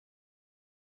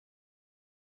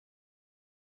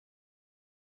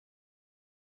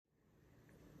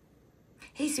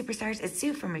Hey superstars, it's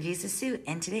Sue from Reviews with Sue,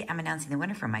 and today I'm announcing the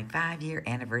winner for my 5-year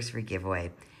anniversary giveaway.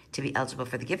 To be eligible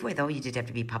for the giveaway though, you did have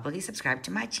to be publicly subscribed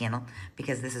to my channel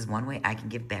because this is one way I can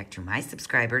give back to my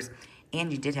subscribers,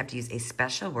 and you did have to use a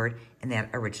special word in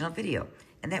that original video,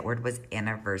 and that word was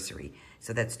anniversary.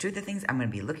 So that's two of the things I'm going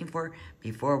to be looking for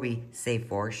before we say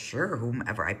for sure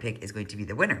whomever I pick is going to be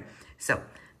the winner. So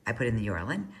I put in the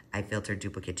URL in, I filtered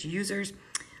duplicate to users.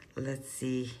 Let's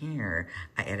see here.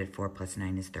 I added 4 plus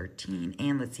 9 is 13.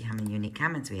 And let's see how many unique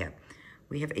comments we have.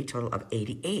 We have a total of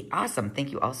 88. Awesome.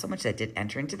 Thank you all so much. That did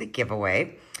enter into the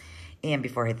giveaway. And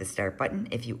before I hit the start button,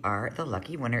 if you are the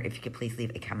lucky winner, if you could please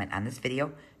leave a comment on this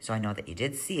video so I know that you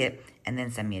did see it, and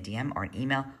then send me a DM or an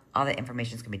email. All that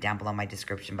information is going to be down below my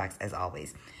description box as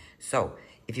always. So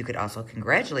if you could also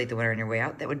congratulate the winner on your way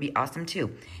out, that would be awesome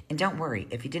too. And don't worry,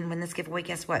 if you didn't win this giveaway,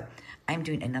 guess what? I'm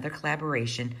doing another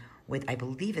collaboration with, I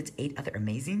believe it's 8 other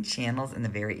amazing channels in the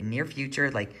very near future,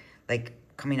 like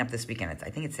coming up this weekend. I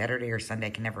think it's Saturday or Sunday. I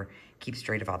can never keep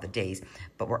straight of all the days,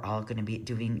 but we're all going to be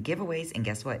doing giveaways, and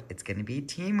guess what? It's going to be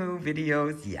Temu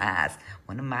videos. Yes,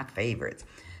 one of my favorites.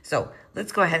 So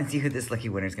let's go ahead and see who this lucky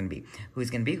winner is going to be.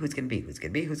 Who's going to be? Who's going to be? Who's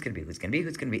going to be? Who's going to be? Who's going to be?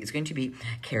 Who's going to be? It's going to be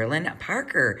Carolyn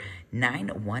Parker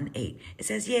 918. It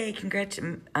says, "Yay! Congrats,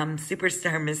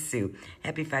 superstar Miss Sue.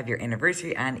 Happy 5-year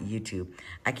anniversary on YouTube.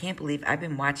 I can't believe I've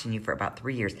been watching you for about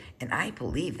 3 years, and I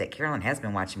believe that Carolyn has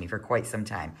been watching me for quite some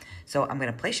time. So I'm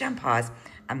going to place you on pause.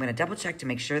 I'm going to double check to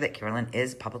make sure that Carolyn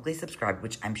is publicly subscribed,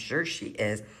 which I'm sure she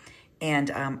is, and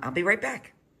I'll be right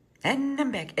back." And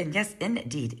I'm back. And yes,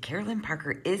 indeed, Carolyn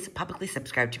Parker is publicly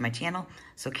subscribed to my channel.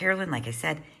 So Carolyn, like I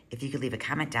said, if you could leave a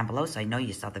comment down below so I know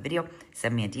you saw the video,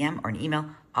 send me a DM or an email.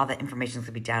 All that information is going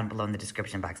to be down below in the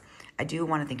description box. I do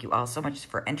want to thank you all so much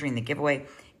for entering the giveaway.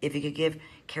 If you could give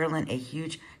Carolyn a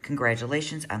huge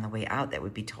congratulations on the way out, that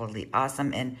would be totally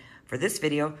awesome. And for this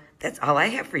video, that's all I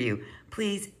have for you.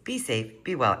 Please be safe,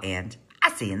 be well, and I'll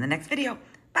see you in the next video.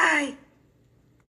 Bye.